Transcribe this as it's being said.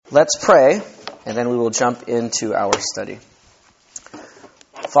Let's pray, and then we will jump into our study.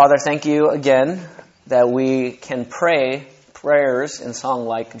 Father, thank you again that we can pray prayers in song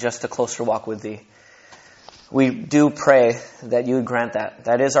like Just a Closer Walk with Thee. We do pray that you would grant that.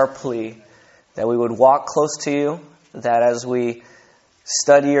 That is our plea, that we would walk close to you, that as we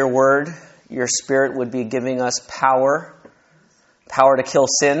study your word, your Spirit would be giving us power to kill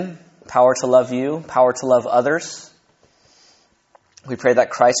sin, power to love you, power to love others. We pray that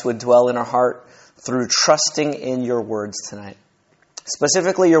Christ would dwell in our heart through trusting in your words tonight.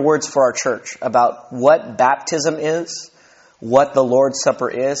 Specifically your words for our church about what baptism is, what the Lord's Supper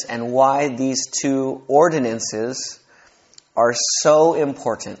is, and why these two ordinances are so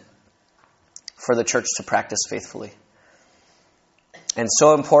important for the church to practice faithfully. And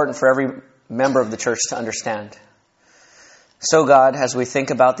so important for every member of the church to understand. So God, as we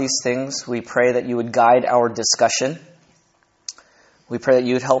think about these things, we pray that you would guide our discussion. We pray that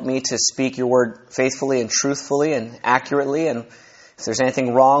you would help me to speak your word faithfully and truthfully and accurately. And if there's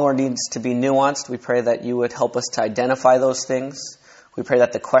anything wrong or needs to be nuanced, we pray that you would help us to identify those things. We pray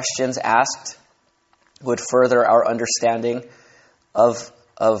that the questions asked would further our understanding of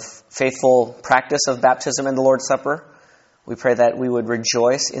faithful practice of baptism and the Lord's Supper. We pray that we would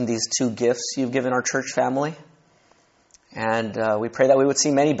rejoice in these two gifts you've given our church family. And we pray that we would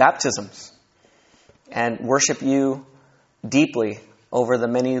see many baptisms and worship you deeply over the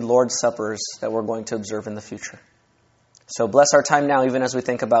many Lord's Suppers that we're going to observe in the future. So bless our time now, even as we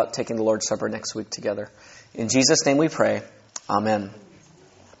think about taking the Lord's Supper next week together. In Jesus' name we pray. Amen.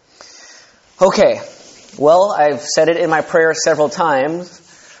 Okay, well, I've said it in my prayer several times.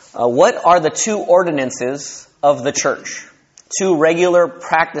 What are the two ordinances of the church? Two regular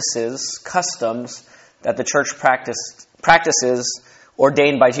practices, customs, that the church practices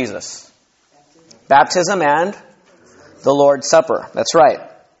ordained by Jesus. Baptism and the Lord's Supper. That's right.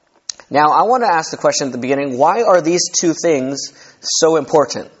 Now, I want to ask the question at the beginning, why are these two things so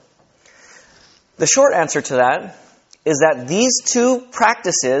important? The short answer to that is that these two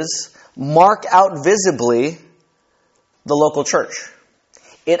practices mark out visibly the local church.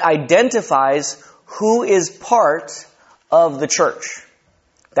 It identifies who is part of the church.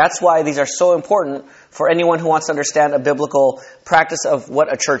 That's why these are so important for anyone who wants to understand a biblical practice of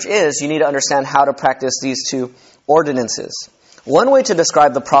what a church is. You need to understand how to practice these two ordinances. One way to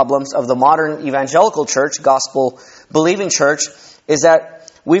describe the problems of the modern evangelical church, gospel-believing church, is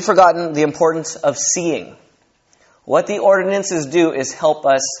that we've forgotten the importance of seeing. What the ordinances do is help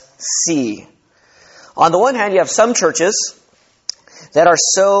us see. On the one hand, you have some churches that are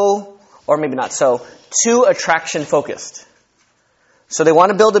so, or maybe not so, too attraction-focused. So they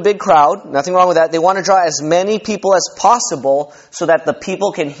want to build a big crowd. Nothing wrong with that. They want to draw as many people as possible so that the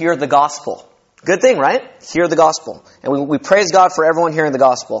people can hear the gospel. Good thing, right? Hear the gospel. And we praise God for everyone hearing the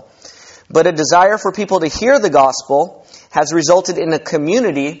gospel. But a desire for people to hear the gospel has resulted in a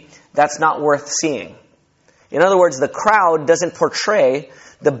community that's not worth seeing. In other words, the crowd doesn't portray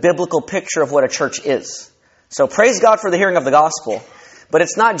the biblical picture of what a church is. So praise God for the hearing of the gospel. But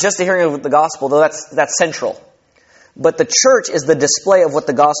it's not just the hearing of the gospel, though that's central. But the church is the display of what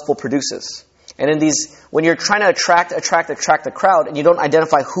the gospel produces. And in these, when you're trying to attract the crowd, and you don't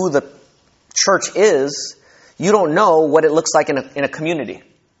identify who the church is, you don't know what it looks like in a community.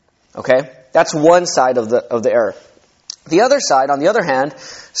 Okay? That's one side of the error. The other side, on the other hand,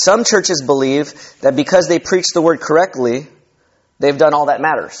 some churches believe that because they preach the word correctly, they've done all that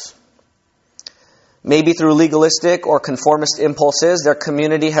matters. Maybe through legalistic or conformist impulses, their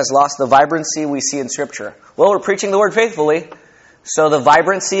community has lost the vibrancy we see in Scripture. Well, we're preaching the word faithfully, so the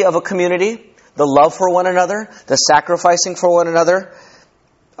vibrancy of a community, the love for one another, the sacrificing for one another,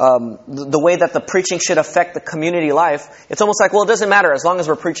 the way that the preaching should affect the community life, it's almost like, well, it doesn't matter as long as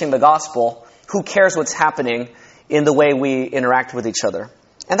we're preaching the gospel. Who cares what's happening in the way we interact with each other?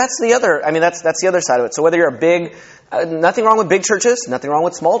 And that's the other side of it. So whether you're a big, nothing wrong with big churches, nothing wrong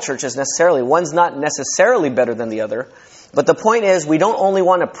with small churches necessarily. One's not necessarily better than the other. But the point is, we don't only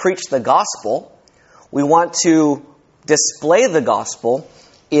want to preach the gospel, we want to display the gospel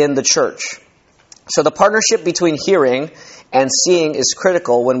in the church. So the partnership between hearing and seeing is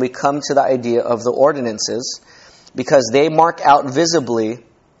critical when we come to the idea of the ordinances, because they mark out visibly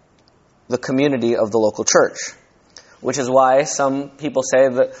the community of the local church. Which is why some people say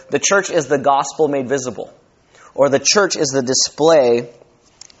that the church is the gospel made visible, or the church is the display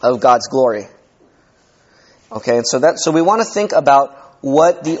of God's glory. Okay, and so we want to think about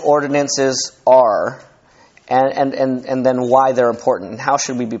what the ordinances are, and then why they're important, and how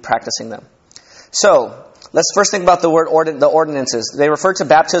should we be practicing them. So, let's first think about the ordinances. They refer to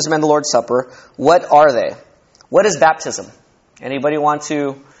baptism and the Lord's Supper. What are they? What is baptism? Anybody want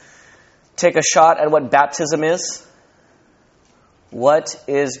to take a shot at what baptism is? What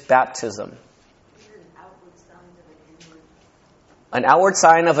is baptism? An outward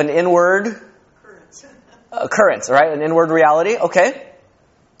sign of an inward occurrence, right? An inward reality. Okay.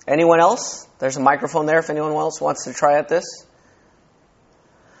 Anyone else? There's a microphone there if anyone else wants to try at this.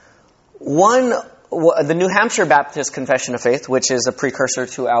 The New Hampshire Baptist Confession of Faith, which is a precursor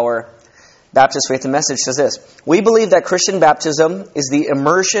to our Baptist Faith and Message, says this: we believe that Christian baptism is the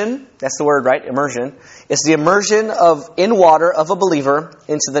immersion, that's the word, right? Immersion. It's the immersion in water of a believer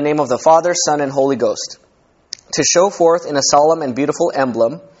into the name of the Father, Son, and Holy Ghost, to show forth in a solemn and beautiful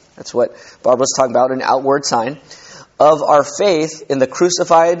emblem, that's what Barbara was talking about, an outward sign, of our faith in the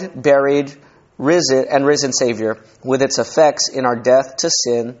crucified, buried, risen Savior, with its effects in our death to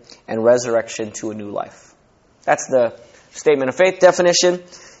sin and resurrection to a new life. That's the statement of faith definition.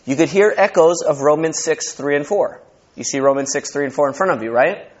 You could hear echoes of Romans 6, 3 and 4. You see Romans 6, 3 and 4 in front of you,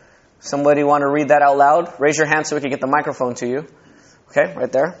 right? Somebody want to read that out loud? Raise your hand so we can get the microphone to you. Okay,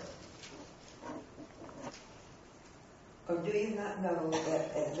 right there. Or do you not know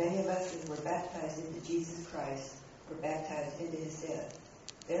that as many of us as were baptized into Jesus Christ were baptized into his death?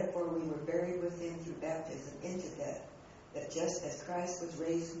 Therefore we were buried with him through baptism into death, that just as Christ was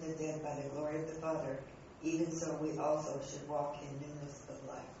raised from the dead by the glory of the Father, even so we also should walk in newness of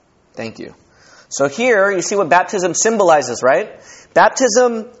life. Thank you. So here you see what baptism symbolizes, right?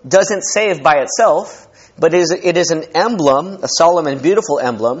 Baptism doesn't save by itself, but it is an emblem, a solemn and beautiful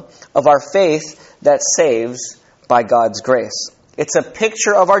emblem of our faith that saves by God's grace. It's a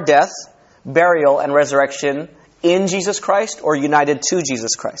picture of our death, burial, and resurrection in Jesus Christ or united to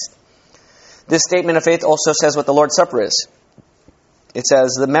Jesus Christ. This statement of faith also says what the Lord's Supper is. It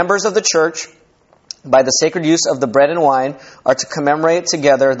says, the members of the church, by the sacred use of the bread and wine, are to commemorate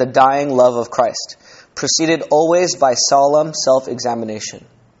together the dying love of Christ, preceded always by solemn self-examination.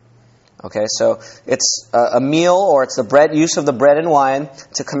 Okay, so it's a meal, or it's the use of the bread and wine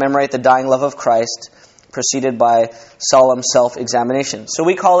to commemorate the dying love of Christ, preceded by solemn self-examination. So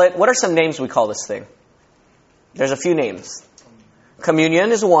we call it, what are some names we call this thing? There's a few names.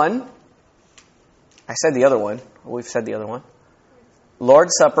 Communion is one. I said the other one. We've said the other one.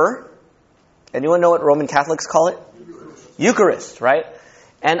 Lord's Supper. Anyone know what Roman Catholics call it? Eucharist, right?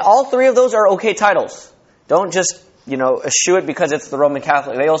 And all three of those are okay titles. Don't just, eschew it because it's the Roman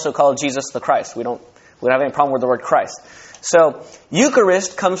Catholic. They also call Jesus the Christ. We don't have any problem with the word Christ. So,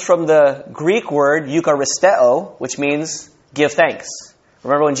 Eucharist comes from the Greek word eucharisteo, which means give thanks.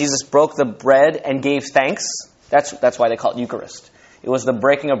 Remember when Jesus broke the bread and gave thanks? That's why they call it Eucharist. It was the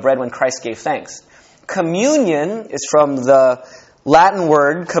breaking of bread when Christ gave thanks. Communion is from the Latin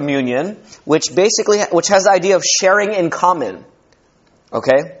word communion, which has the idea of sharing in common.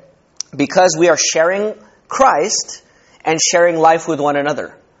 Okay? Because we are sharing Christ and sharing life with one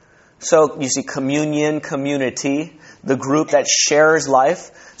another. So you see communion, community, the group that shares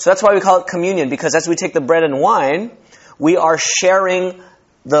life. So that's why we call it communion, because as we take the bread and wine, we are sharing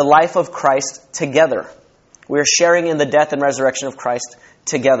the life of Christ together. We are sharing in the death and resurrection of Christ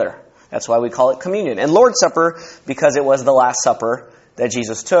together. That's why we call it communion. And Lord's Supper, because it was the Last Supper that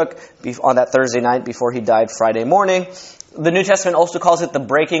Jesus took on that Thursday night before he died Friday morning. The New Testament also calls it the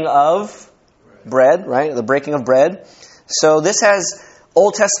breaking of bread, right? The breaking of bread. So this has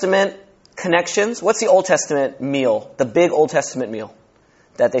Old Testament connections. What's the Old Testament meal? The big Old Testament meal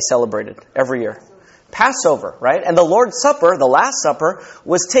that they celebrated every year. Passover, right? And the Lord's Supper, the Last Supper,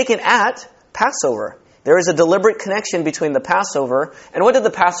 was taken at Passover. There is a deliberate connection between the Passover, and what did the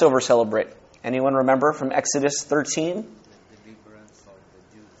Passover celebrate? Anyone remember from Exodus 13?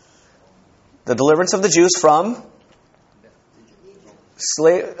 The deliverance of the Jews from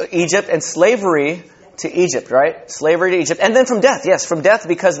Egypt and slavery to Egypt, right? Slavery to Egypt. And then from death, yes, from death,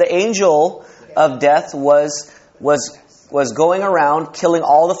 because the angel of death was going around killing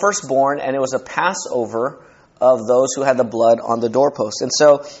all the firstborn, and it was a Passover of those who had the blood on the doorpost. And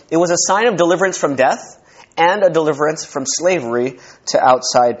so it was a sign of deliverance from death and a deliverance from slavery to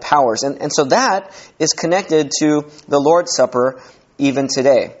outside powers. And so that is connected to the Lord's Supper even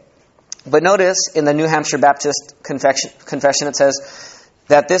today. But notice in the New Hampshire Baptist Confession it says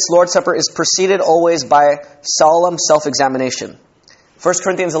that this Lord's Supper is preceded always by solemn self-examination. 1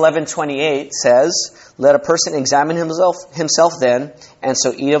 Corinthians 11:28 says, "Let a person examine himself then, and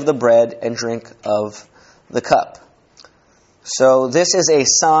so eat of the bread and drink of the cup." So this is a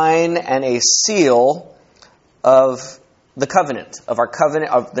sign and a seal of the covenant,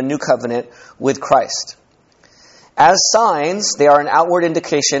 of the new covenant with Christ. As signs, they are an outward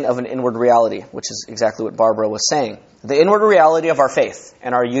indication of an inward reality, which is exactly what Barbara was saying. The inward reality of our faith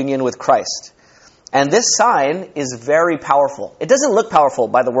and our union with Christ. And this sign is very powerful. It doesn't look powerful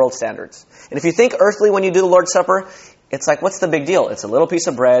by the world standards. And if you think earthly when you do the Lord's Supper, it's like, what's the big deal? It's a little piece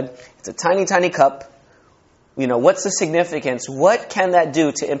of bread. It's a tiny, tiny cup. What's the significance? What can that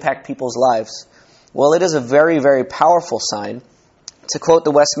do to impact people's lives? Well, it is a very, very powerful sign. To quote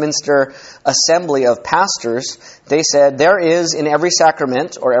the Westminster Assembly of Pastors, they said, "There is in every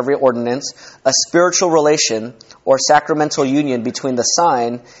sacrament or every ordinance a spiritual relation or sacramental union between the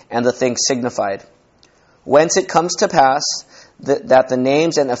sign and the thing signified. Whence it comes to pass that the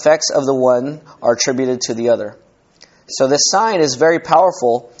names and effects of the one are attributed to the other." So this sign is very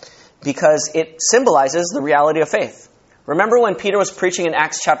powerful because it symbolizes the reality of faith. Remember when Peter was preaching in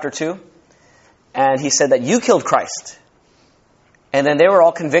Acts chapter 2? And he said that you killed Christ. And then they were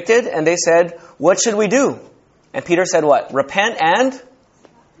all convicted and they said, "What should we do?" And Peter said what? Repent and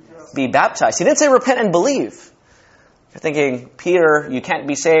be baptized. He didn't say repent and believe. You're thinking, Peter, you can't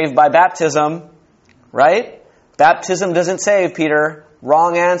be saved by baptism, right? Baptism doesn't save, Peter.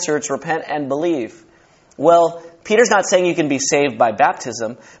 Wrong answer. It's repent and believe. Well, Peter's not saying you can be saved by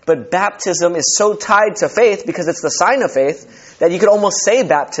baptism, but baptism is so tied to faith because it's the sign of faith that you could almost say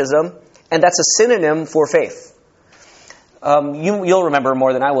baptism, and that's a synonym for faith. You'll remember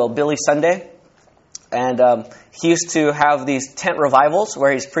more than I will, Billy Sunday. And he used to have these tent revivals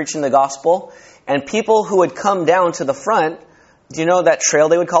where he's preaching the gospel. And people who would come down to the front, do you know that trail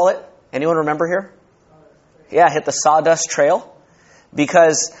they would call it? Anyone remember here? Yeah, hit the sawdust trail.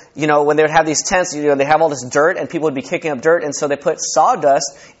 Because, when they would have these tents, they have all this dirt and people would be kicking up dirt. And so they put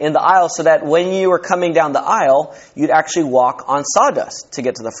sawdust in the aisle so that when you were coming down the aisle, you'd actually walk on sawdust to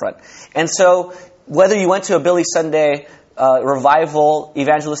get to the front. And so whether you went to a Billy Sunday revival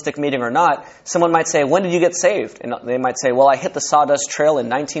evangelistic meeting or not, someone might say, "When did you get saved?" And they might say, "Well, I hit the sawdust trail in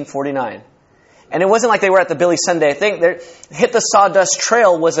 1949. And it wasn't like they were at the Billy Sunday thing. Hit the sawdust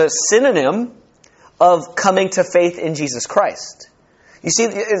trail was a synonym of coming to faith in Jesus Christ. You see,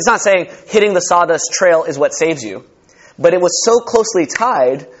 it's not saying hitting the sawdust trail is what saves you, but it was so closely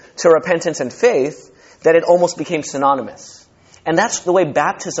tied to repentance and faith that it almost became synonymous. And that's the way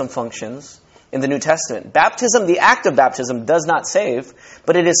baptism functions in the New Testament. Baptism, the act of baptism, does not save,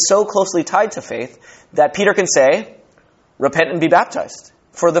 but it is so closely tied to faith that Peter can say, "Repent and be baptized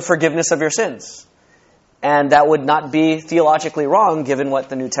for the forgiveness of your sins." And that would not be theologically wrong given what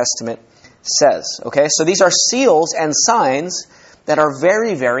the New Testament says. Okay, so these are seals and signs that are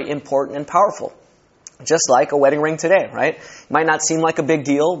very, very important and powerful. Just like a wedding ring today, right? It might not seem like a big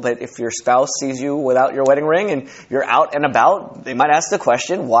deal, but if your spouse sees you without your wedding ring and you're out and about, they might ask the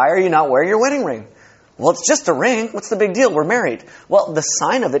question, "Why are you not wearing your wedding ring?" "Well, it's just a ring. What's the big deal? We're married." Well, the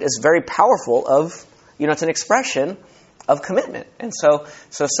sign of it is very powerful it's an expression of commitment. And so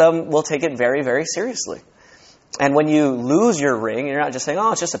some will take it very, very seriously. And when you lose your ring, you're not just saying,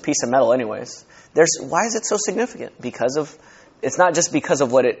 "Oh, it's just a piece of metal anyways." Why is it so significant? It's not just because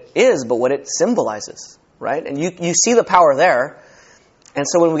of what it is, but what it symbolizes, right? And you see the power there. And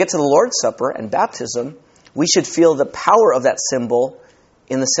so when we get to the Lord's Supper and baptism, we should feel the power of that symbol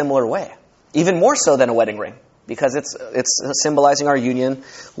in a similar way. Even more so than a wedding ring, because it's symbolizing our union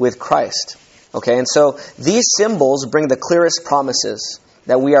with Christ. Okay, and so these symbols bring the clearest promises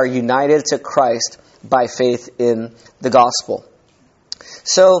that we are united to Christ by faith in the gospel.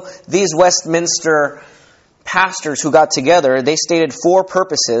 So these Westminster pastors who got together, they stated 4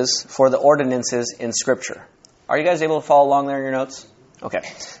 purposes for the ordinances in Scripture. Are you guys able to follow along there in your notes? Okay.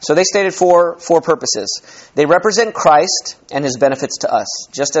 So they stated four purposes. They represent Christ and His benefits to us.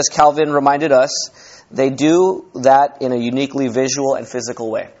 Just as Calvin reminded us, they do that in a uniquely visual and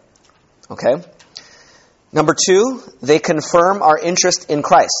physical way. Okay? Number 2, they confirm our interest in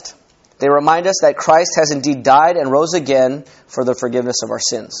Christ. They remind us that Christ has indeed died and rose again for the forgiveness of our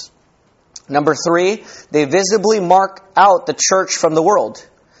sins. Number 3, they visibly mark out the church from the world.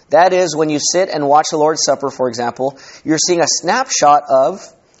 That is, when you sit and watch the Lord's Supper, for example, you're seeing a snapshot of,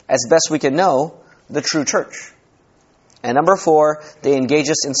 as best we can know, the true church. And number 4, they engage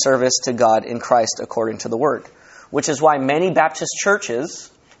us in service to God in Christ according to the Word. Which is why many Baptist churches,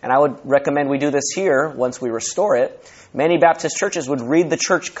 and I would recommend we do this here once we restore it, many Baptist churches would read the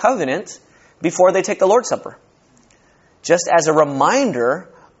church covenant before they take the Lord's Supper. Just as a reminder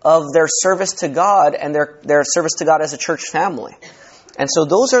of their service to God and their service to God as a church family. And so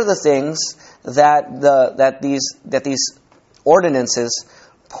those are the things that these ordinances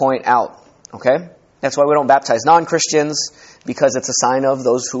point out. Okay? That's why we don't baptize non-Christians, because it's a sign of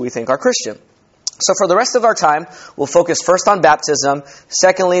those who we think are Christian. So for the rest of our time, we'll focus first on baptism.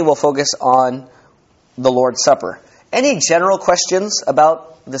 Secondly, we'll focus on the Lord's Supper. Any general questions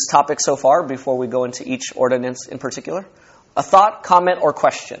about this topic so far before we go into each ordinance in particular? A thought, comment, or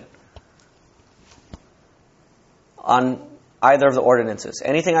question? on either of the ordinances?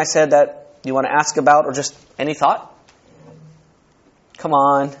 Anything I said that you want to ask about, or just any thought? Come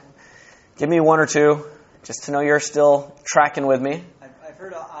on. Give me one or two, just to know you're still tracking with me. I've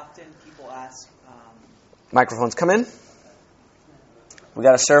heard often people ask... Microphones come in. We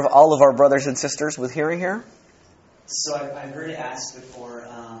got to serve all of our brothers and sisters with hearing here. So I've heard it asked before,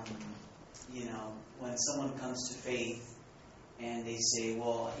 when someone comes to faith and they say,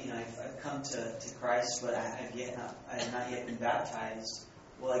 well, I've come to Christ, but I have not yet been baptized.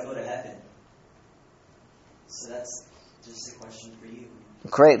 Will I go to heaven? So that's just a question for you.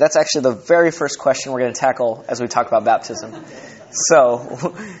 Great. That's actually the very first question we're going to tackle as we talk about baptism.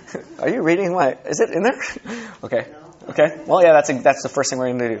 So, are you reading my... Is it in there? Okay. Okay. Well, yeah, that's the first thing we're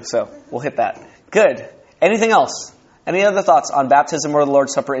going to do. So, we'll hit that. Good. Anything else? Any other thoughts on baptism or the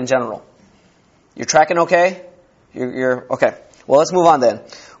Lord's Supper in general? You're tracking okay? You're okay. Well, let's move on then.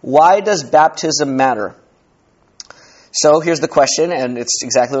 Why does baptism matter? So, here's the question, and it's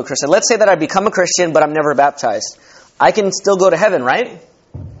exactly what Chris said. Let's say that I become a Christian, but I'm never baptized. I can still go to heaven, right?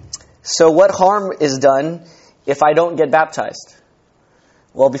 So what harm is done if I don't get baptized?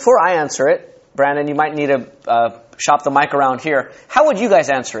 Well, before I answer it, Brandon, you might need to shop the mic around here. How would you guys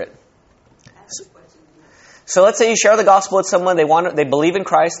answer it? So let's say you share the gospel with someone, they believe in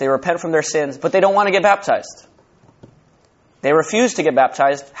Christ, they repent from their sins, but they don't want to get baptized. They refuse to get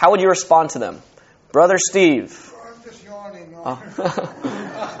baptized. How would you respond to them? Brother Steve. I'm just yawning. Oh.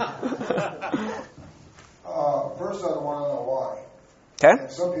 First, I want to know why. Okay.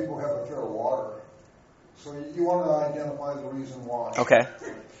 And some people have a fear of water. So you want to identify the reason why. Okay.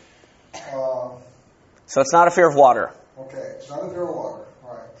 So it's not a fear of water. Okay, it's not a fear of water.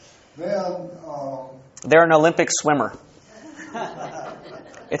 All right. Then... They're an Olympic swimmer.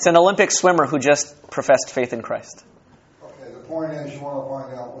 It's an Olympic swimmer who just professed faith in Christ. Okay, the point is you want to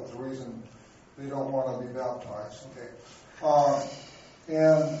find out what the reason they don't want to be baptized. Okay.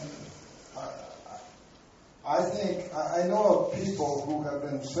 And I think, I know of people who have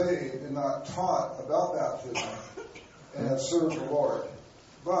been saved and not taught about baptism and have served the Lord.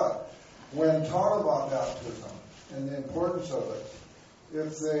 But when taught about baptism and the importance of it,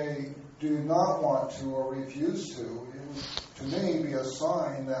 if they do not want to or refuse to, it would, to me, be a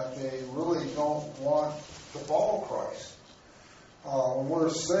sign that they really don't want to follow Christ. When we're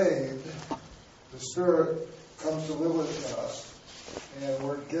saved, the Spirit comes to live within us, and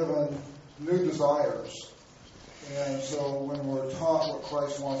we're given new desires. And so when we're taught what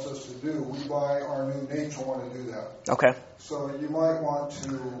Christ wants us to do, we by our new nature want to do that. Okay. So you might want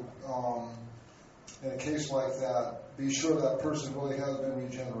to, in a case like that, be sure that person really has been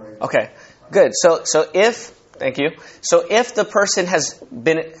regenerated. Okay, good. So if, thank you. So if the person has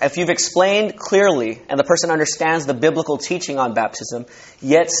been, if you've explained clearly and the person understands the biblical teaching on baptism,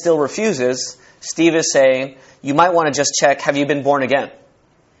 yet still refuses, Steve is saying, you might want to just check, have you been born again?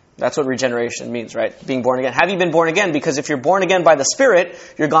 That's what regeneration means, right? Being born again. Have you been born again? Because if you're born again by the Spirit,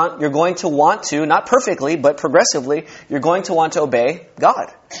 you're going to want to, not perfectly, but progressively, you're going to want to obey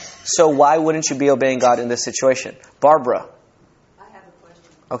God. So why wouldn't you be obeying God in this situation? Barbara. I have a question.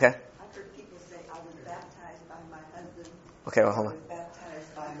 Okay. I've heard people say, I was baptized by my husband. Okay, well, hold on. I was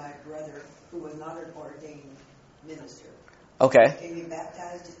baptized by my brother, who was not an ordained minister. Okay. Can you be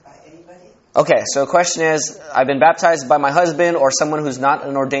baptized just by anybody? Okay, so the question is, I've been baptized by my husband or someone who's not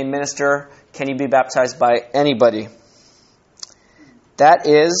an ordained minister. Can you be baptized by anybody? That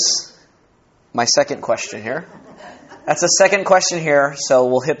is my second question here. That's the second question here, so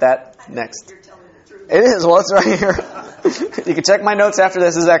we'll hit that next. You're telling the truth. It is. Well, it's right here. You can check my notes after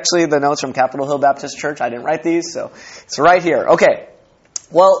this. This is actually the notes from Capitol Hill Baptist Church. I didn't write these, so it's right here. Okay.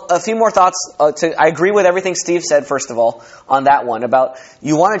 Well, a few more thoughts. I agree with everything Steve said, first of all, on that one. About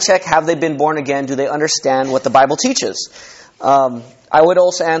you want to check, have they been born again? Do they understand what the Bible teaches? I would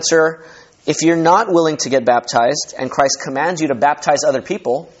also answer, if you're not willing to get baptized, and Christ commands you to baptize other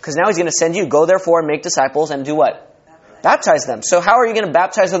people, because now He's going to send you, go therefore and make disciples and do what? Baptize them. So how are you going to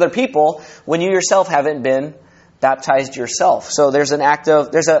baptize other people when you yourself haven't been baptized yourself? So there's an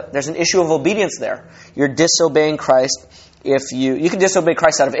issue of obedience there. You're disobeying Christ. If you can disobey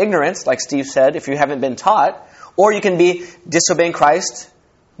Christ out of ignorance, like Steve said, if you haven't been taught, or you can be disobeying Christ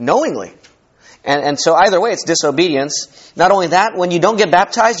knowingly. And so either way, it's disobedience. Not only that, when you don't get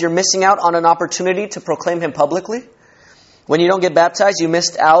baptized, you're missing out on an opportunity to proclaim Him publicly. When you don't get baptized, you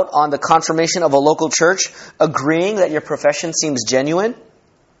missed out on the confirmation of a local church agreeing that your profession seems genuine.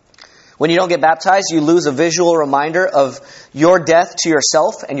 When you don't get baptized, you lose a visual reminder of your death to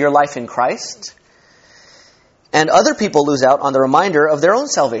yourself and your life in Christ. And other people lose out on the reminder of their own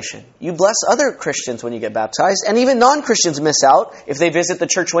salvation. You bless other Christians when you get baptized, and even non-Christians miss out if they visit the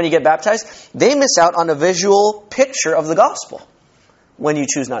church when you get baptized. They miss out on a visual picture of the gospel when you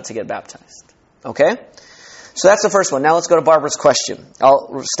choose not to get baptized. Okay? So that's the first one. Now let's go to Barbara's question.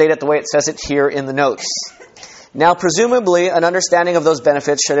 I'll state it the way it says it here in the notes. Now, presumably, an understanding of those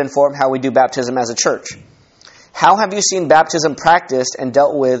benefits should inform how we do baptism as a church. How have you seen baptism practiced and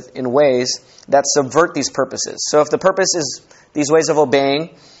dealt with in ways that subvert these purposes? So if the purpose is these ways of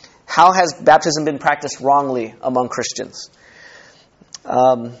obeying, how has baptism been practiced wrongly among Christians?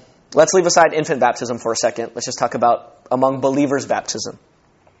 Let's leave aside infant baptism for a second. Let's just talk about among believers baptism.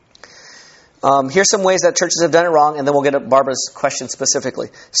 Here's some ways that churches have done it wrong, and then we'll get at Barbara's question specifically.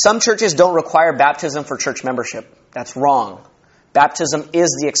 Some churches don't require baptism for church membership. That's wrong. Baptism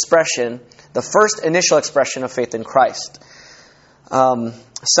is the expression, the first initial expression of faith in Christ.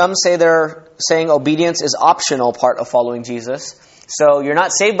 Some say they're saying obedience is optional part of following Jesus. So you're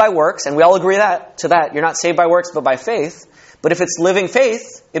not saved by works, and we all agree to that. You're not saved by works, but by faith. But if it's living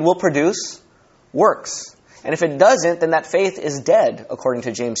faith, it will produce works. And if it doesn't, then that faith is dead, according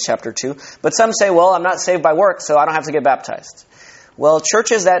to James chapter 2. But some say, well, I'm not saved by works, so I don't have to get baptized. Well,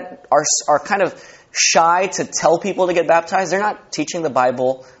 churches that are kind of shy to tell people to get baptized, they're not teaching the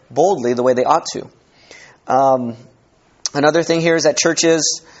Bible boldly the way they ought to. Another thing here is that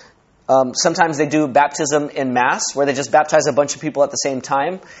churches, sometimes they do baptism in mass, where they just baptize a bunch of people at the same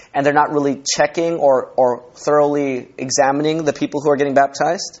time, and they're not really checking or thoroughly examining the people who are getting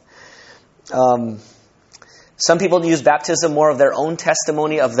baptized. Some people use baptism more of their own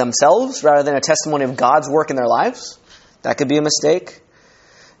testimony of themselves rather than a testimony of God's work in their lives. That could be a mistake.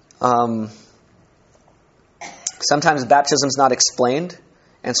 Sometimes baptism is not explained,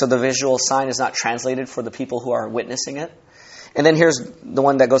 and so the visual sign is not translated for the people who are witnessing it. And then here's the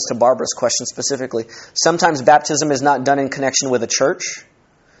one that goes to Barbara's question specifically. Sometimes baptism is not done in connection with a church,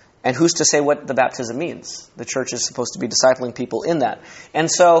 and who's to say what the baptism means? The church is supposed to be discipling people in that. And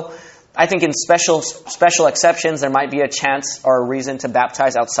so I think in special exceptions, there might be a chance or a reason to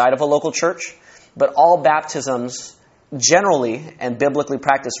baptize outside of a local church. But all baptisms generally and biblically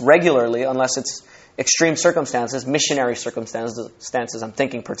practiced regularly, unless it's extreme circumstances, missionary circumstances, I'm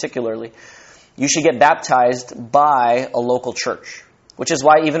thinking particularly, you should get baptized by a local church. Which is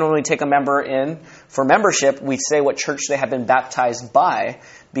why even when we take a member in for membership, we say what church they have been baptized by,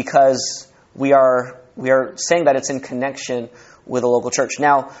 because we are saying that it's in connection with a local church.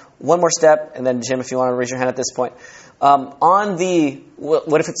 Now, one more step, and then Jim, if you want to raise your hand at this point.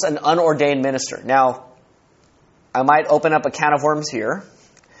 What if it's an unordained minister? Now, I might open up a can of worms here,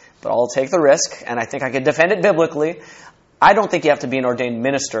 but I'll take the risk, and I think I could defend it biblically. I don't think you have to be an ordained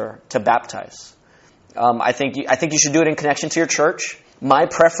minister to baptize. I think you should do it in connection to your church. My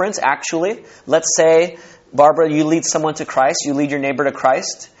preference, actually, let's say, Barbara, you lead someone to Christ, you lead your neighbor to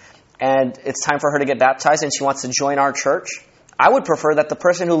Christ, and it's time for her to get baptized, and she wants to join our church. I would prefer that the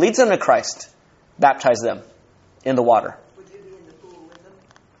person who leads them to Christ baptize them in the water. Would you be in the pool with them?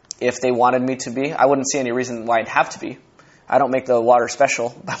 If they wanted me to be, I wouldn't see any reason why I'd have to be. I don't make the water special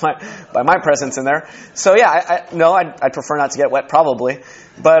by my presence in there. So yeah, I'd prefer not to get wet probably.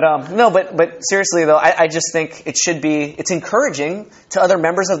 But seriously though, I just think it's encouraging to other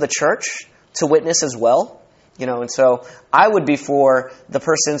members of the church to witness as well. And so I would be for the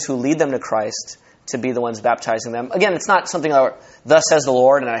persons who lead them to Christ to be the ones baptizing them. Again, it's not something that thus says the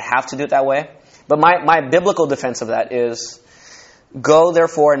Lord and I have to do it that way. But my biblical defense of that is, go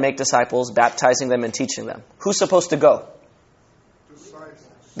therefore and make disciples, baptizing them and teaching them. Who's supposed to go?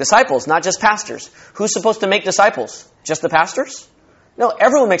 Disciples, not just pastors. Who's supposed to make disciples? Just the pastors? No,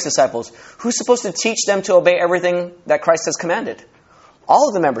 everyone makes disciples. Who's supposed to teach them to obey everything that Christ has commanded? All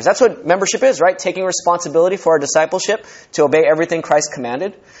of the members. That's what membership is, right? Taking responsibility for our discipleship to obey everything Christ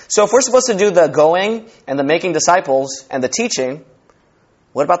commanded. So if we're supposed to do the going and the making disciples and the teaching,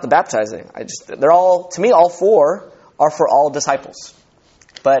 what about the baptizing? All four are for all disciples.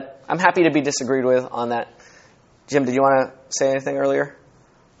 But I'm happy to be disagreed with on that. Jim, did you want to say anything earlier?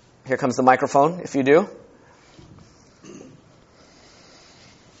 Here comes the microphone, if you do.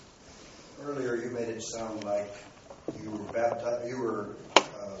 Earlier you made it sound like you were baptized. You were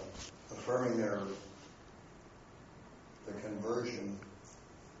affirming the conversion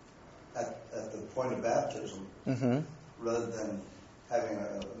at the point of baptism, rather than having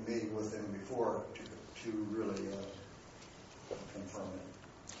a meeting with him before to really confirm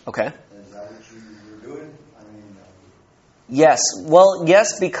it. Okay. Is that what you were doing? Yes. Well,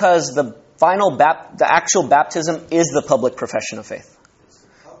 yes, because the actual baptism is the public profession of faith. It's the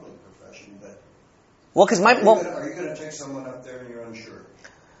public profession, but well, because are you going to take someone up there and you're unsure?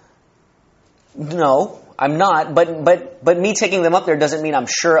 No. I'm not. But me taking them up there doesn't mean I'm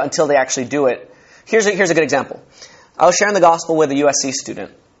sure until they actually do it. Here's a good example. I was sharing the gospel with a USC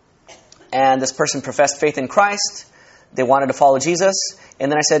student, and this person professed faith in Christ. They wanted to follow Jesus,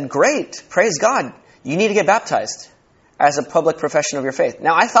 and then I said, "Great, praise God. You need to get baptized as a public profession of your faith."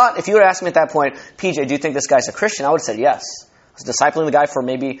 Now, I thought if you would ask me at that point, "PJ, do you think this guy's a Christian?" I would have said yes. I was discipling the guy for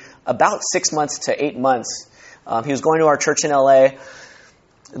maybe about 6 months to 8 months. He was going to our church in LA.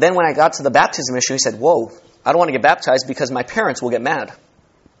 Then when I got to the baptism issue, he said, "Whoa, I don't want to get baptized because my parents will get mad."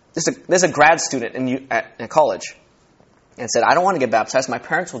 This is a grad student in college. And said, "I don't want to get baptized. My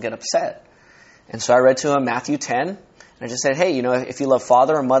parents will get upset." And so I read to him Matthew 10. And I just said, "Hey, if you love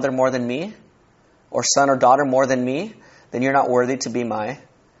father or mother more than me, or son or daughter more than me, then you're not worthy to be my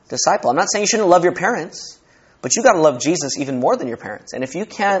disciple." I'm not saying you shouldn't love your parents, but you got to love Jesus even more than your parents. And if you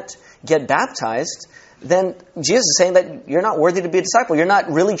can't get baptized, then Jesus is saying that you're not worthy to be a disciple. You're not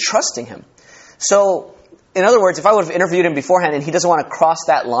really trusting him. So, in other words, if I would have interviewed him beforehand and he doesn't want to cross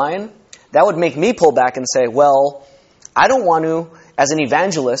that line, that would make me pull back and say, well, I don't want to, as an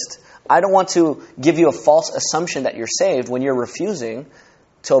evangelist, I don't want to give you a false assumption that you're saved when you're refusing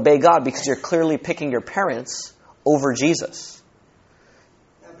to obey God because you're clearly picking your parents over Jesus.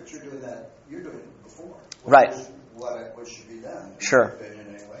 Yeah, but you're doing that. You're doing it before. Right. What should be done? Sure. In your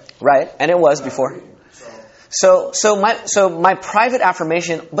opinion, anyway. Right, and it was before. So my private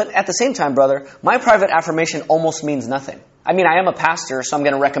affirmation, but at the same time, brother, my private affirmation almost means nothing. I mean, I am a pastor, so I'm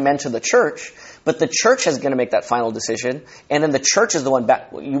going to recommend to the church, but the church is going to make that final decision, and then the church is the one,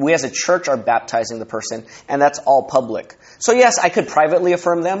 we as a church are baptizing the person, and that's all public. So yes, I could privately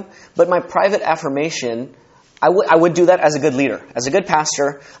affirm them, but my private affirmation, I would do that as a good leader. As a good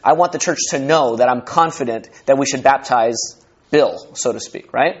pastor, I want the church to know that I'm confident that we should baptize Bill, so to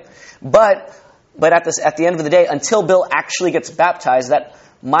speak, right? But at the end of the day, until Bill actually gets baptized, that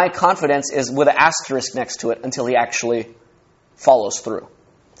my confidence is with an asterisk next to it until he actually follows through.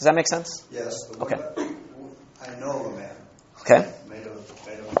 Does that make sense? Yes. Okay. I know a man. Okay. Made a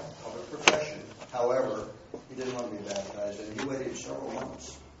public profession. However, he didn't want to be baptized, and he waited several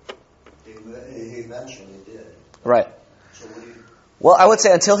months. He eventually did. Right. So well, I would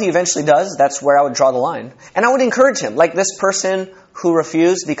say until he eventually does, that's where I would draw the line. And I would encourage him. Like this person who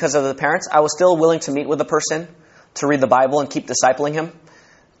refused because of the parents, I was still willing to meet with the person to read the Bible and keep discipling him.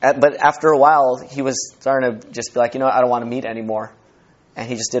 But after a while, he was starting to just be like, I don't want to meet anymore. And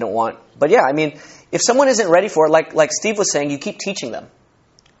he just didn't want. But yeah, I mean, if someone isn't ready for it, like Steve was saying, you keep teaching them.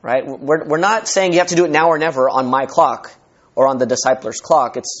 Right? We're not saying you have to do it now or never on my clock or on the discipler's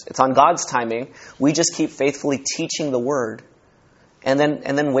clock. It's on God's timing. We just keep faithfully teaching the Word. And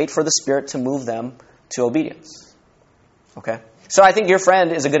then wait for the Spirit to move them to obedience. Okay? So I think your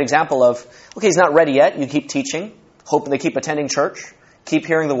friend is a good example of, okay, he's not ready yet. You keep teaching. Hope they keep attending church. Keep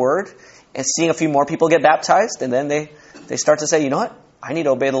hearing the Word. And seeing a few more people get baptized. And then they start to say, you know what? I need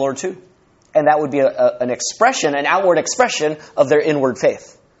to obey the Lord too. And that would be an outward expression of their inward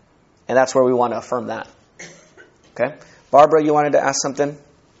faith. And that's where we want to affirm that. Okay? Barbara, you wanted to ask something?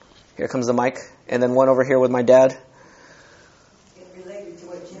 Here comes the mic. And then one over here with my dad. Related to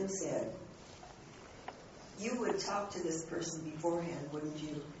what Jim said, you would talk to this person beforehand, wouldn't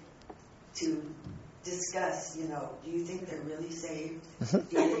you, to discuss, do you think they're really saved? Mm-hmm.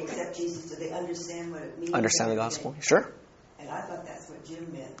 Do they accept Jesus? Do they understand what it means? Understand the gospel? Sure. And I thought that's what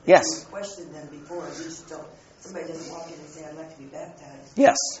Jim meant. Yes. You would question them before. You just don't. Somebody doesn't walk in and say, "I'd like to be baptized."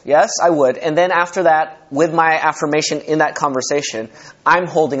 Yes, I would. And then after that, with my affirmation in that conversation, I'm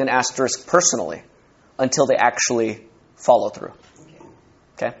holding an asterisk personally until they actually follow through.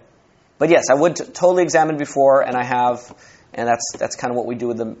 Okay? But yes, I would totally examine before, and I have, and that's kind of what we do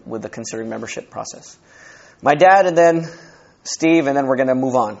with the considering membership process. My dad, and then Steve, and then we're going to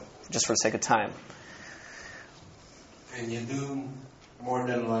move on, just for the sake of time. Can you do more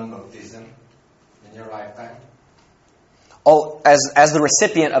than one baptism in your lifetime? Oh, as the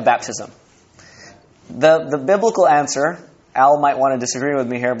recipient of baptism. The biblical answer, Al might want to disagree with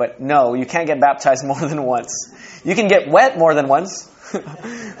me here, but no, you can't get baptized more than once. You can get wet more than once,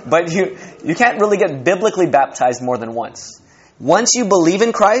 but you can't really get biblically baptized more than once. Once you believe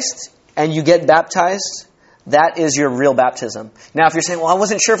in Christ and you get baptized, that is your real baptism. Now, if you're saying, well, I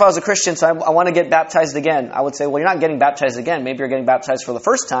wasn't sure if I was a Christian, so I want to get baptized again, I would say, well, you're not getting baptized again. Maybe you're getting baptized for the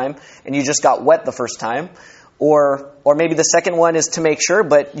first time, and you just got wet the first time. Or maybe the second one is to make sure,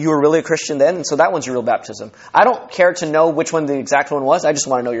 but you were really a Christian then, and so that one's your real baptism. I don't care to know which one the exact one was. I just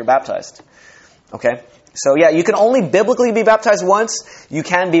want to know you're baptized. Okay? So yeah, you can only biblically be baptized once. You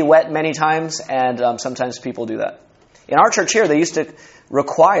can be wet many times, and sometimes people do that. In our church here, they used to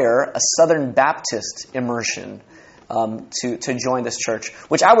require a Southern Baptist immersion to join this church,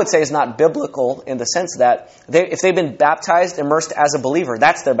 which I would say is not biblical in the sense that if they've been baptized, immersed as a believer,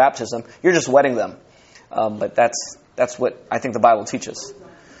 that's their baptism. You're just wetting them. But that's what I think the Bible teaches.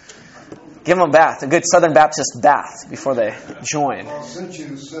 Give them a bath, a good Southern Baptist bath before they join. Well, since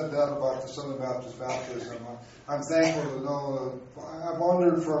you said that about the Southern Baptist baptism, I'm thankful to know that I've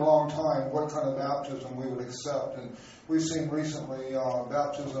wondered for a long time what kind of baptism we would accept. And we've seen recently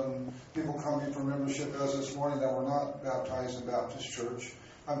baptism, people coming for membership as this morning that were not baptized in Baptist Church.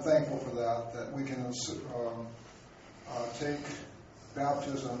 I'm thankful for that we can take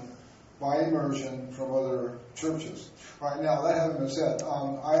baptism by immersion from other churches. Right now, that having been said,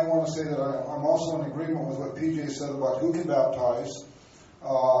 I want to say that I'm also in agreement with what PJ said about who can baptize,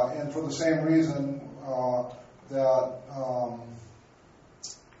 and for the same reason that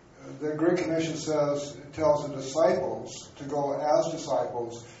the Great Commission tells the disciples to go as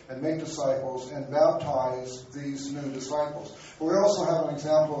disciples and make disciples and baptize these new disciples. But we also have an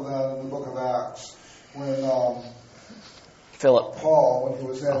example of that in the book of Acts when Paul, when he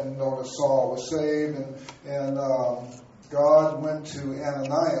was then known as Saul, was saved, and God went to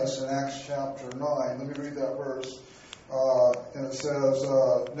Ananias in Acts chapter 9. Let me read that verse. And it says,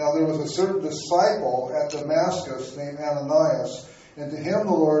 Now there was a certain disciple at Damascus named Ananias, and to him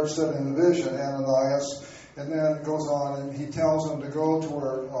the Lord said in a vision, Ananias, and then it goes on, and he tells him to go to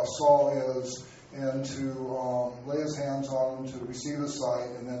where Saul is, and to lay his hands on him to receive his sight,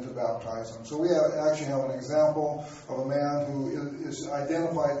 and then to baptize him. So we actually have an example of a man who is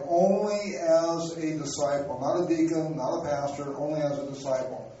identified only as a disciple, not a deacon, not a pastor, only as a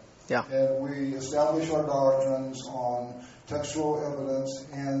disciple. Yeah. And we establish our doctrines on textual evidence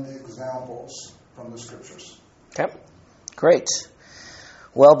and examples from the Scriptures. Okay, great.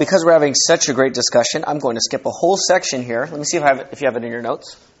 Well, because we're having such a great discussion, I'm going to skip a whole section here. Let me see if you have it in your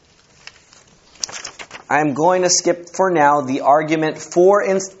notes. I'm going to skip for now the argument for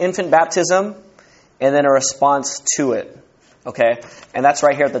infant baptism and then a response to it. Okay? And that's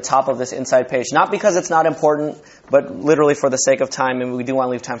right here at the top of this inside page. Not because it's not important, but literally for the sake of time, and we do want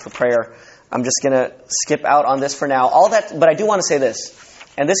to leave time for prayer. I'm just going to skip out on this for now. But I do want to say this,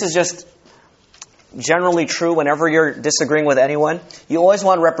 and this is just generally true whenever you're disagreeing with anyone. You always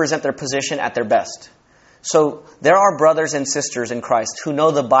want to represent their position at their best. So there are brothers and sisters in Christ who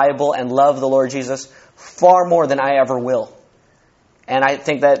know the Bible and love the Lord Jesus far more than I ever will. And I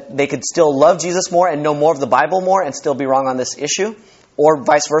think that they could still love Jesus more and know more of the Bible more and still be wrong on this issue, or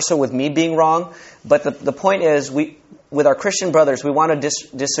vice versa with me being wrong. But the point is, with our Christian brothers, we want to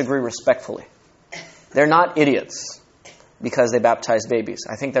disagree respectfully. They're not idiots because they baptize babies.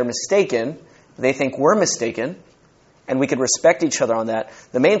 I think they're mistaken. They think we're mistaken. And we could respect each other on that.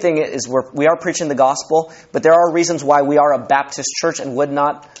 The main thing is we are preaching the gospel, but there are reasons why we are a Baptist church and would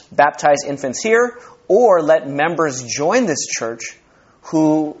not baptize infants here or let members join this church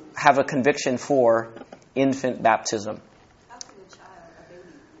who have a conviction for infant baptism. How can a child, a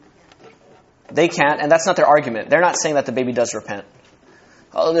baby, They can't, and that's not their argument. They're not saying that the baby does repent.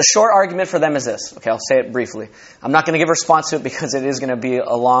 The short argument for them is this. Okay, I'll say it briefly. I'm not going to give a response to it because it is going to be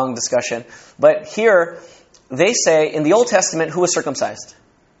a long discussion. But here, they say, in the Old Testament, who was circumcised?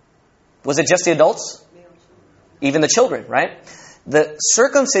 Was it just the adults? Even the children, right? The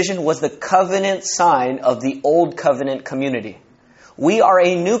circumcision was the covenant sign of the Old Covenant community. We are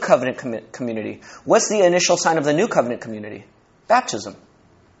a New Covenant community. What's the initial sign of the New Covenant community? Baptism.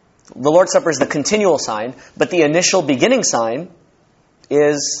 The Lord's Supper is the continual sign, but the initial beginning sign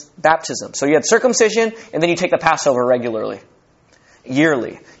is baptism. So you had circumcision, and then you take the Passover regularly,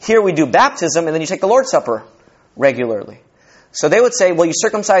 yearly. Here we do baptism, and then you take the Lord's Supper regularly. So they would say, well, you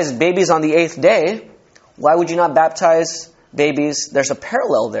circumcise babies on the 8th day. Why would you not baptize babies? There's a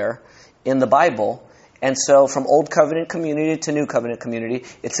parallel there in the Bible. And so from Old Covenant community to New Covenant community,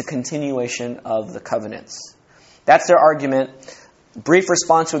 it's a continuation of the covenants. That's their argument. Brief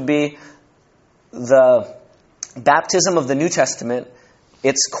response would be the baptism of the New Testament,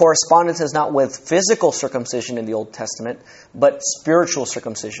 its correspondence is not with physical circumcision in the Old Testament, but spiritual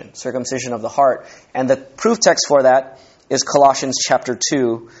circumcision, circumcision of the heart. And the proof text for that is Colossians chapter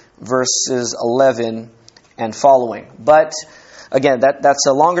 2, verses 11 and following. But again, that's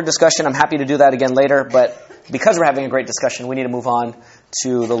a longer discussion. I'm happy to do that again later, but because we're having a great discussion, we need to move on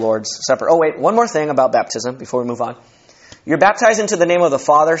to the Lord's Supper. Oh wait, one more thing about baptism before we move on. You're baptized into the name of the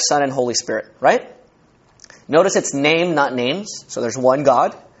Father, Son, and Holy Spirit, right? Notice it's name, not names. So there's one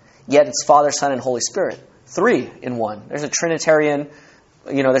God, yet it's Father, Son, and Holy Spirit. 3 in 1. There's a Trinitarian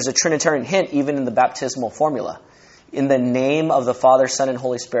hint even in the baptismal formula. In the name of the Father, Son, and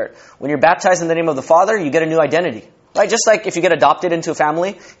Holy Spirit. When you're baptized in the name of the Father, you get a new identity. Right? Just like if you get adopted into a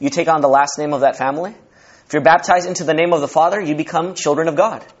family, you take on the last name of that family. If you're baptized into the name of the Father, you become children of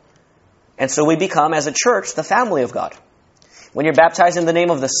God. And so we become, as a church, the family of God. When you're baptized in the name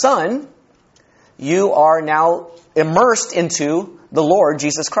of the Son, you are now immersed into the Lord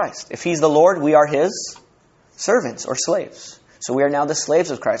Jesus Christ. If He's the Lord, we are His servants or slaves. So we are now the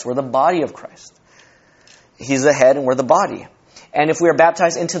slaves of Christ. We're the body of Christ. He's the head and we're the body. And if we are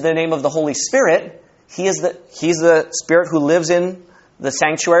baptized into the name of the Holy Spirit, He's the Spirit who lives in the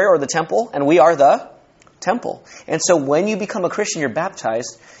sanctuary or the temple, and we are the temple. And so when you become a Christian, you're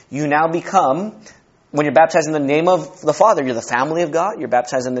baptized, you now become, when you're baptized in the name of the Father, you're the family of God. You're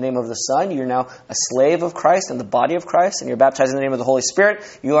baptized in the name of the Son. You're now a slave of Christ and the body of Christ. And you're baptized in the name of the Holy Spirit.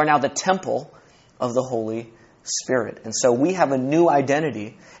 You are now the temple of the Holy Spirit. And so we have a new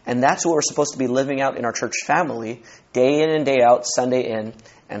identity. And that's what we're supposed to be living out in our church family, day in and day out, Sunday in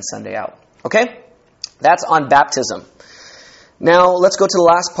and Sunday out. Okay? That's on baptism. Now, let's go to the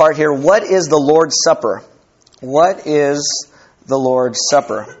last part here. What is the Lord's Supper? What is the Lord's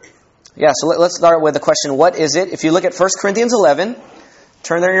Supper? Yeah, so let's start with the question, what is it? If you look at 1 Corinthians 11,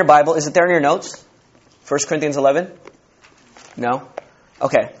 turn there in your Bible. Is it there in your notes? 1 Corinthians 11? No?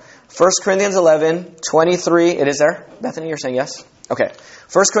 Okay. 1 Corinthians 11, 23. It is there? Bethany, you're saying yes? Okay.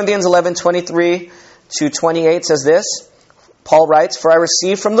 1 Corinthians 11, 23 to 28 says this. Paul writes, "For I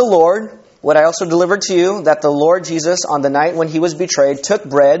received from the Lord what I also delivered to you, that the Lord Jesus, on the night when He was betrayed, took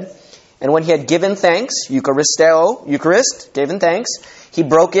bread, and when He had given thanks, Eucharist, given thanks, He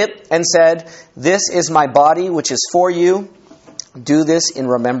broke it and said, 'This is my body, which is for you. Do this in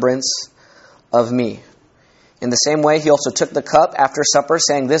remembrance of me.' In the same way, He also took the cup after supper,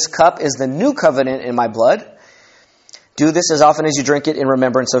 saying, 'This cup is the new covenant in my blood. Do this as often as you drink it in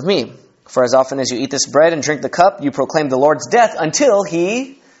remembrance of me. For as often as you eat this bread and drink the cup, you proclaim the Lord's death until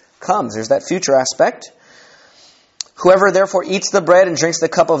He comes.'" There's that future aspect. "Whoever therefore eats the bread and drinks the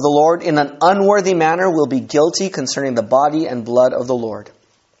cup of the Lord in an unworthy manner will be guilty concerning the body and blood of the Lord.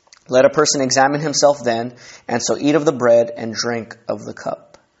 Let a person examine himself then, and so eat of the bread and drink of the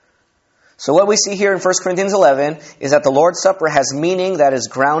cup." So what we see here in 1 Corinthians 11 is that the Lord's Supper has meaning that is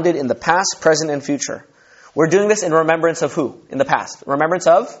grounded in the past, present, and future. We're doing this in remembrance of who in the past? Remembrance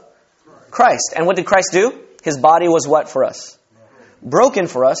of Christ. And what did Christ do? His body was what for us? Broken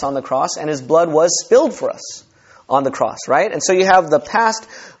for us on the cross, and His blood was spilled for us on the cross, right? And so you have the past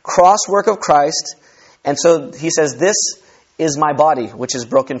cross work of Christ, and so He says, "This is my body, which is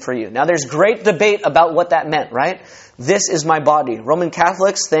broken for you." Now there's great debate about what that meant, right? This is my body. Roman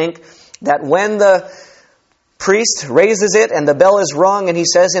Catholics think that when the priest raises it and the bell is rung and he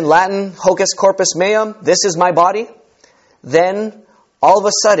says in Latin, "Hocus corpus meum," "This is my body," then all of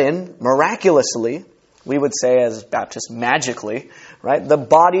a sudden, miraculously, we would say as Baptists, magically, right? The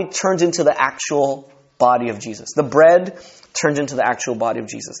body turns into the actual body of Jesus. The bread turns into the actual body of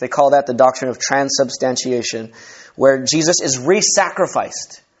Jesus. They call that the doctrine of transubstantiation, where Jesus is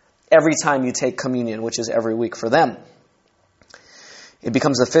re-sacrificed every time you take communion, which is every week for them. It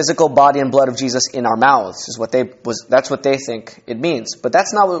becomes the physical body and blood of Jesus in our mouths, that's what they think it means. But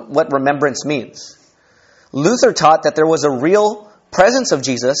that's not what remembrance means. Luther taught that there was a real presence of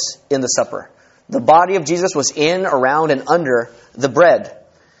Jesus in the supper. The body of Jesus was in, around, and under the bread.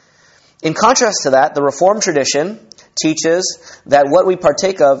 In contrast to that, the Reformed tradition teaches that what we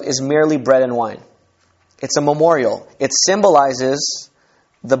partake of is merely bread and wine. It's a memorial. It symbolizes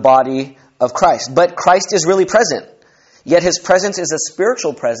the body of Christ. But Christ is really present. Yet His presence is a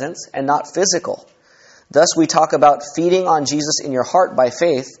spiritual presence and not physical. Thus we talk about feeding on Jesus in your heart by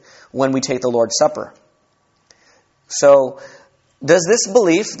faith when we take the Lord's Supper. So, does this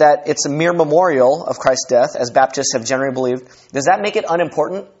belief that it's a mere memorial of Christ's death, as Baptists have generally believed, does that make it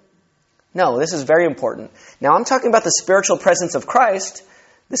unimportant? No, this is very important. Now, I'm talking about the spiritual presence of Christ.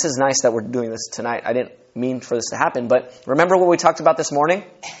 This is nice that we're doing this tonight. I didn't mean for this to happen, but remember what we talked about this morning?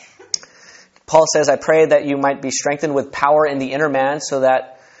 Paul says, "I pray that you might be strengthened with power in the inner man, so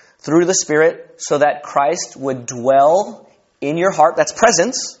that through the Spirit, so that Christ would dwell in your heart." That's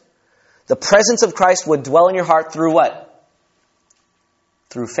presence. The presence of Christ would dwell in your heart through what?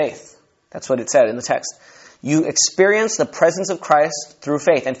 Through faith. That's what it said in the text. You experience the presence of Christ through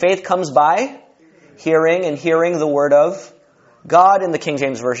faith. And faith comes by hearing, and hearing the word of God in the King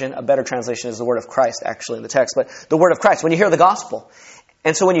James Version. A better translation is the word of Christ, actually, in the text. But the word of Christ, when you hear the gospel.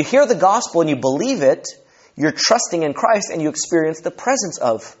 And so when you hear the gospel and you believe it, you're trusting in Christ and you experience the presence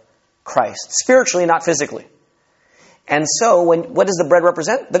of Christ. Spiritually, not physically. And so, what does the bread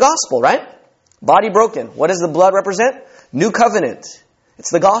represent? The gospel, right? Body broken. What does the blood represent? New covenant.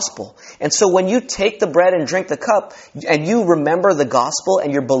 It's the gospel. And so when you take the bread and drink the cup, and you remember the gospel,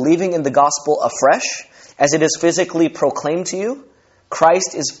 and you're believing in the gospel afresh, as it is physically proclaimed to you,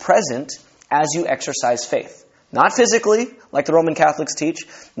 Christ is present as you exercise faith. Not physically, like the Roman Catholics teach,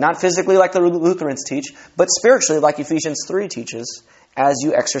 not physically like the Lutherans teach, but spiritually, like Ephesians 3 teaches, as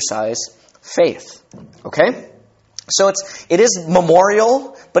you exercise faith. Okay? So it is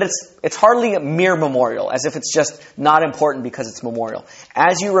memorial, but it's hardly a mere memorial, as if it's just not important because it's memorial.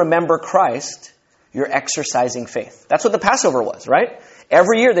 As you remember Christ, you're exercising faith. That's what the Passover was, right?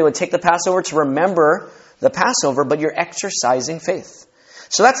 Every year they would take the Passover to remember the Passover, but you're exercising faith.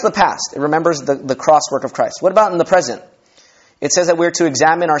 So that's the past. It remembers the cross work of Christ. What about in the present? It says that we're to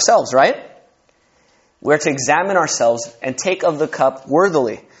examine ourselves, right? We're to examine ourselves and take of the cup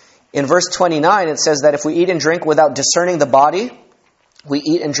worthily. In verse 29, it says that if we eat and drink without discerning the body, we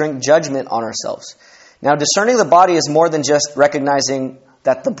eat and drink judgment on ourselves. Now, discerning the body is more than just recognizing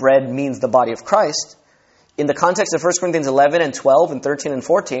that the bread means the body of Christ. In the context of 1 Corinthians 11 and 12 and 13 and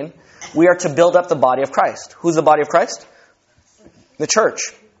 14, we are to build up the body of Christ. Who's the body of Christ? The church.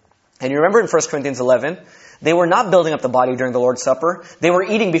 And you remember in 1 Corinthians 11, they were not building up the body during the Lord's Supper. They were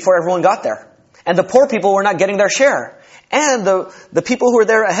eating before everyone got there. And the poor people were not getting their share. And the people who were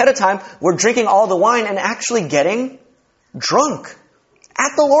there ahead of time were drinking all the wine and actually getting drunk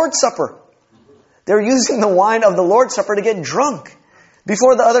at the Lord's Supper. They're using the wine of the Lord's Supper to get drunk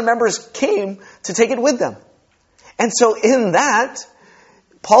before the other members came to take it with them. And so in that,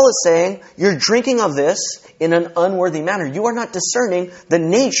 Paul is saying, you're drinking of this in an unworthy manner. You are not discerning the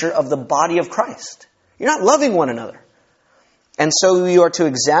nature of the body of Christ. You're not loving one another. And so you are to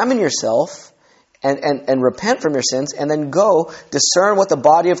examine yourself and repent from your sins, and then go discern what the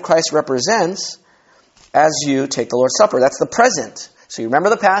body of Christ represents as you take the Lord's Supper. That's the present. So you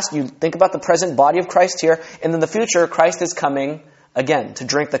remember the past, you think about the present body of Christ here, and in the future, Christ is coming again to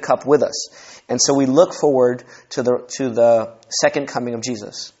drink the cup with us. And so we look forward to the second coming of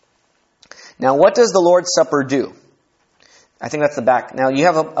Jesus. Now, what does the Lord's Supper do? I think that's the back. Now, you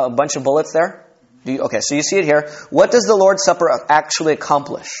have a bunch of bullets there? Okay, so you see it here. What does the Lord's Supper actually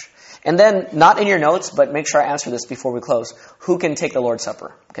accomplish? And then, not in your notes, but make sure I answer this before we close. Who can take the Lord's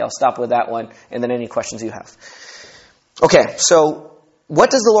Supper? Okay, I'll stop with that one, and then any questions you have. Okay, so what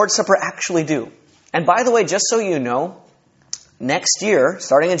does the Lord's Supper actually do? And by the way, just so you know, next year,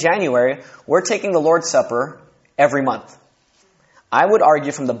 starting in January, we're taking the Lord's Supper every month. I would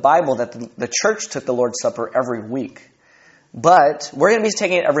argue from the Bible that the church took the Lord's Supper every week. But we're going to be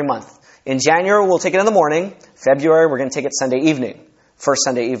taking it every month. In January, we'll take it in the morning. February, we're going to take it Sunday evening. First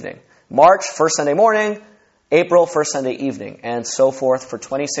Sunday evening. March, first Sunday morning. April, first Sunday evening. And so forth. For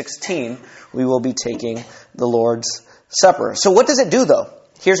 2016, we will be taking the Lord's Supper. So what does it do, though?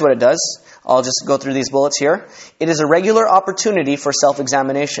 Here's what it does. I'll just go through these bullets here. It is a regular opportunity for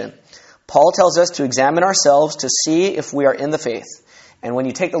self-examination. Paul tells us to examine ourselves to see if we are in the faith. And when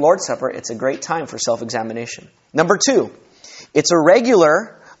you take the Lord's Supper, it's a great time for self-examination. Number 2, it's a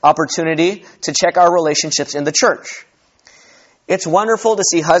regular opportunity to check our relationships in the church. It's wonderful to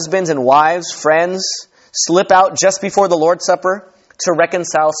see husbands and wives, friends, slip out just before the Lord's Supper to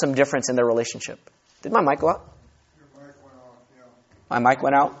reconcile some difference in their relationship. Did my mic go out? Your mic went off, yeah. My mic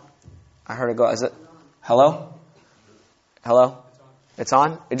went out? I heard it go. Is it? Hello? Hello? It's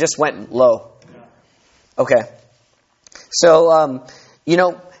on? It just went low. Okay. So,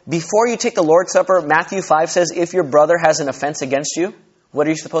 before you take the Lord's Supper, Matthew 5 says, if your brother has an offense against you, what are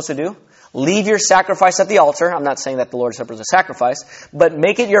you supposed to do? Leave your sacrifice at the altar. I'm not saying that the Lord's Supper is a sacrifice, but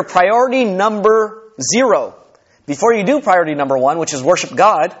make it your priority number 0. Before you do priority number 1, which is worship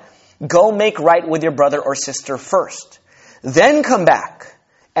God, go make right with your brother or sister first. Then come back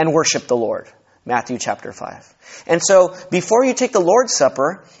and worship the Lord. Matthew chapter 5. And so, before you take the Lord's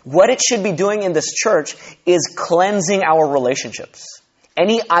Supper, what it should be doing in this church is cleansing our relationships.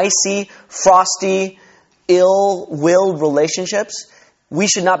 Any icy, frosty, ill-willed relationships, we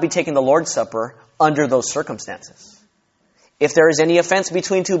should not be taking the Lord's Supper under those circumstances. If there is any offense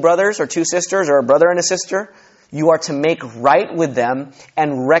between two brothers or two sisters or a brother and a sister, you are to make right with them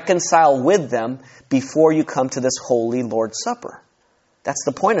and reconcile with them before you come to this holy Lord's Supper. That's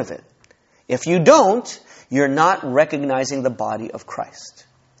the point of it. If you don't, you're not recognizing the body of Christ.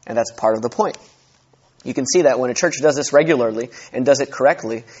 And that's part of the point. You can see that when a church does this regularly and does it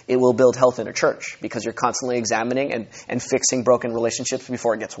correctly, it will build health in a church because you're constantly examining and fixing broken relationships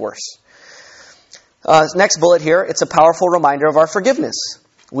before it gets worse. Next bullet here, it's a powerful reminder of our forgiveness.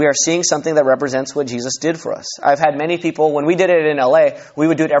 We are seeing something that represents what Jesus did for us. I've had many people, when we did it in LA, we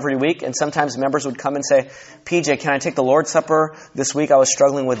would do it every week, and sometimes members would come and say, PJ, can I take the Lord's Supper this week? I was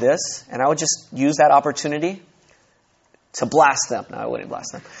struggling with this. And I would just use that opportunity to blast them. No, I wouldn't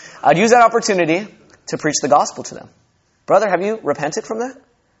blast them. I'd use that opportunity to preach the gospel to them. Brother, have you repented from that?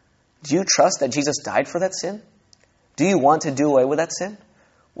 Do you trust that Jesus died for that sin? Do you want to do away with that sin?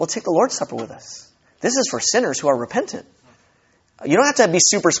 well, take the Lord's Supper with us. This is for sinners who are repentant. You don't have to be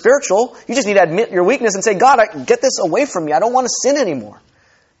super spiritual. You just need to admit your weakness and say, God, get this away from me. I don't want to sin anymore.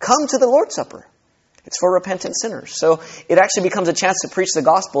 Come to the Lord's Supper. It's for repentant sinners. So it actually becomes a chance to preach the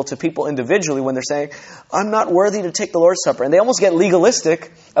gospel to people individually when they're saying, I'm not worthy to take the Lord's Supper. And they almost get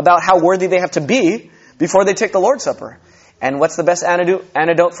legalistic about how worthy they have to be before they take the Lord's Supper. And what's the best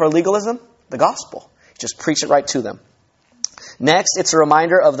antidote for legalism? The gospel. Just preach it right to them. Next, it's a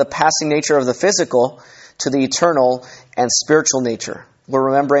reminder of the passing nature of the physical to the eternal and spiritual nature. We're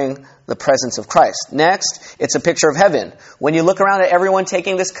remembering the presence of Christ. Next, it's a picture of heaven. When you look around at everyone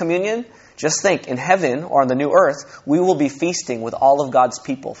taking this communion, just think, in heaven or on the new earth, we will be feasting with all of God's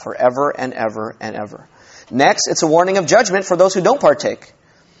people forever and ever and ever. Next, it's a warning of judgment for those who don't partake.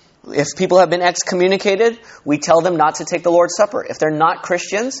 If people have been excommunicated, we tell them not to take the Lord's Supper. If they're not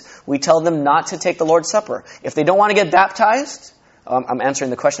Christians, we tell them not to take the Lord's Supper. If they don't want to get baptized, I'm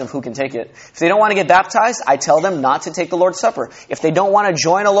answering the question of who can take it. If they don't want to get baptized, I tell them not to take the Lord's Supper. If they don't want to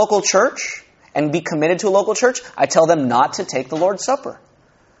join a local church and be committed to a local church, I tell them not to take the Lord's Supper.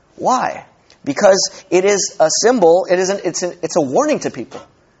 Why? Because it is a symbol, it's a warning to people.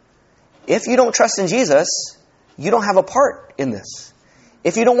 If you don't trust in Jesus, you don't have a part in this.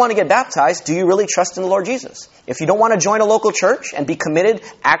 If you don't want to get baptized, do you really trust in the Lord Jesus? If you don't want to join a local church and be committed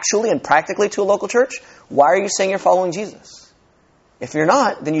actually and practically to a local church, why are you saying you're following Jesus? If you're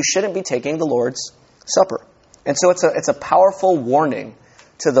not, then you shouldn't be taking the Lord's Supper. And so it's a powerful warning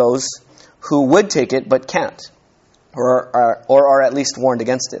to those who would take it but can't, or are at least warned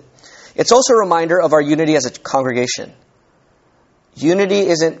against it. It's also a reminder of our unity as a congregation. Unity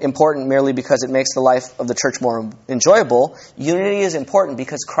isn't important merely because it makes the life of the church more enjoyable. Unity is important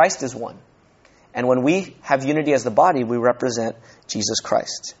because Christ is one. And when we have unity as the body, we represent Jesus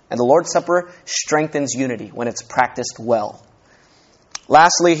Christ. And the Lord's Supper strengthens unity when it's practiced well.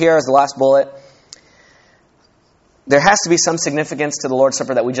 Lastly, here is the last bullet. There has to be some significance to the Lord's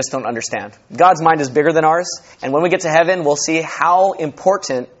Supper that we just don't understand. God's mind is bigger than ours. And when we get to heaven, we'll see how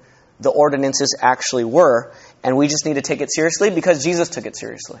important the ordinances actually were. And we just need to take it seriously because Jesus took it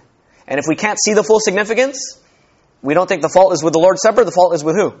seriously. And if we can't see the full significance, we don't think the fault is with the Lord's Supper. The fault is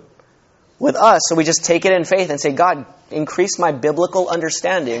with who? With us. So we just take it in faith and say, God, increase my biblical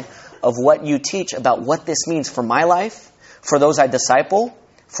understanding of what you teach about what this means for my life, for those I disciple,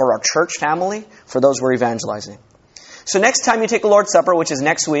 for our church family, for those we're evangelizing. So next time you take the Lord's Supper, which is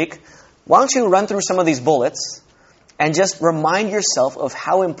next week, why don't you run through some of these bullets and just remind yourself of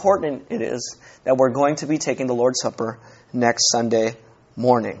how important it is that we're going to be taking the Lord's Supper next Sunday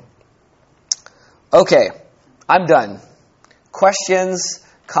morning. Okay, I'm done. Questions,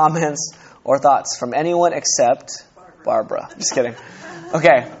 comments, or thoughts from anyone except Barbara. Just kidding.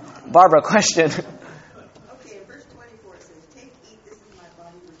 Okay, Barbara, question. Okay, in verse 24 it says, take, eat, this is my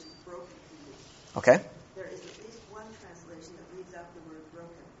body which is broken for you. Okay. There is at least one translation that leaves out the word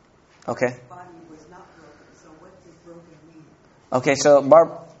broken. Okay. His body was not broken. So what does broken mean? Okay, so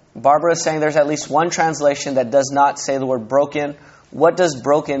Barbara is saying there's at least one translation that does not say the word broken. What does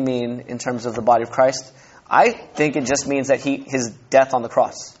broken mean in terms of the body of Christ? I think it just means that his death on the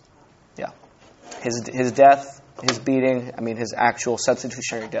cross. Yeah. His death, his beating, his actual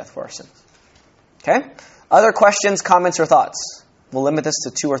substitutionary death for our sins. Okay? Other questions, comments, or thoughts? We'll limit this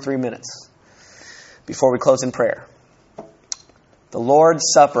to 2 or 3 minutes before we close in prayer. The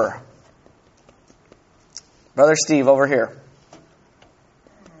Lord's Supper. Brother Steve, over here.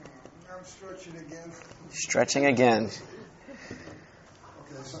 I'm stretching again. Stretching again.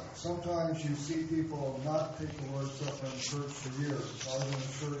 Okay, sometimes you see people not take the Lord's Supper in church for years. I was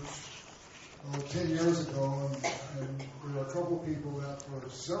in a church 10 years ago, and there were a couple people that for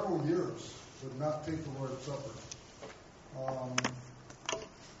several years would not take the Lord's Supper.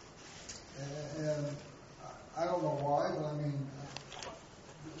 And I don't know why, but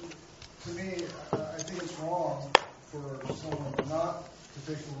to me, I think it's wrong for someone not to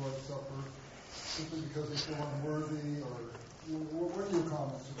take the Lord's Supper simply because they feel unworthy, or what are your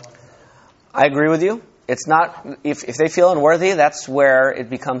comments about that? I agree with you. It's not, if they feel unworthy, that's where it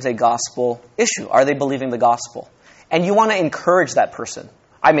becomes a gospel issue. Are they believing the gospel? And you want to encourage that person.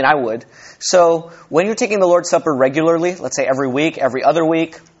 I would. So when you're taking the Lord's Supper regularly, let's say every week, every other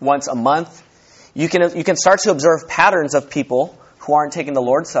week, once a month, you can start to observe patterns of people who aren't taking the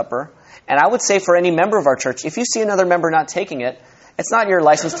Lord's Supper. And I would say for any member of our church, if you see another member not taking it, it's not your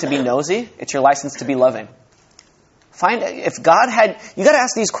license to be nosy, it's your license to be loving. If God had, you got to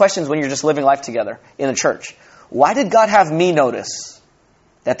ask these questions when you're just living life together in a church. Why did God have me notice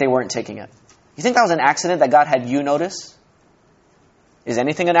that they weren't taking it? You think that was an accident that God had you notice? Is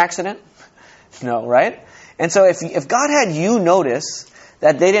anything an accident? No, right? And so if God had you notice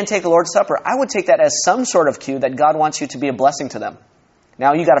that they didn't take the Lord's Supper, I would take that as some sort of cue that God wants you to be a blessing to them.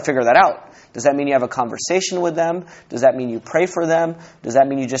 Now, you got to figure that out. Does that mean you have a conversation with them? Does that mean you pray for them? Does that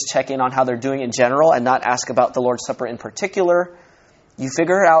mean you just check in on how they're doing in general and not ask about the Lord's Supper in particular? You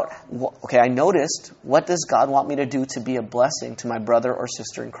figure it out. Okay, I noticed. What does God want me to do to be a blessing to my brother or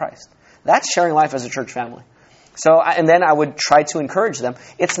sister in Christ? That's sharing life as a church family. And then I would try to encourage them.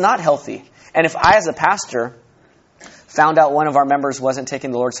 It's not healthy. And if I, as a pastor, found out one of our members wasn't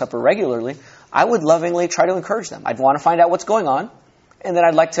taking the Lord's Supper regularly, I would lovingly try to encourage them. I'd want to find out what's going on. And then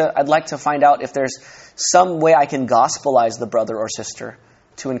I'd like to find out if there's some way I can gospelize the brother or sister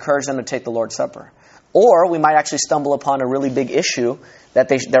to encourage them to take the Lord's Supper. Or we might actually stumble upon a really big issue that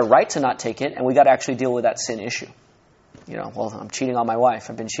they're right to not take it, and we got to actually deal with that sin issue. I'm cheating on my wife.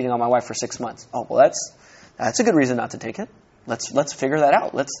 I've been cheating on my wife for 6 months. Oh, well, that's a good reason not to take it. Let's figure that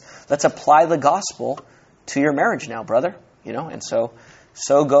out. Let's apply the gospel to your marriage now, brother. And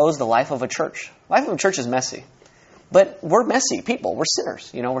so goes the life of a church. Life of a church is messy. But we're messy people. We're sinners.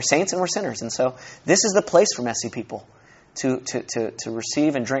 We're saints and we're sinners. And so this is the place for messy people to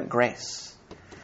receive and drink grace.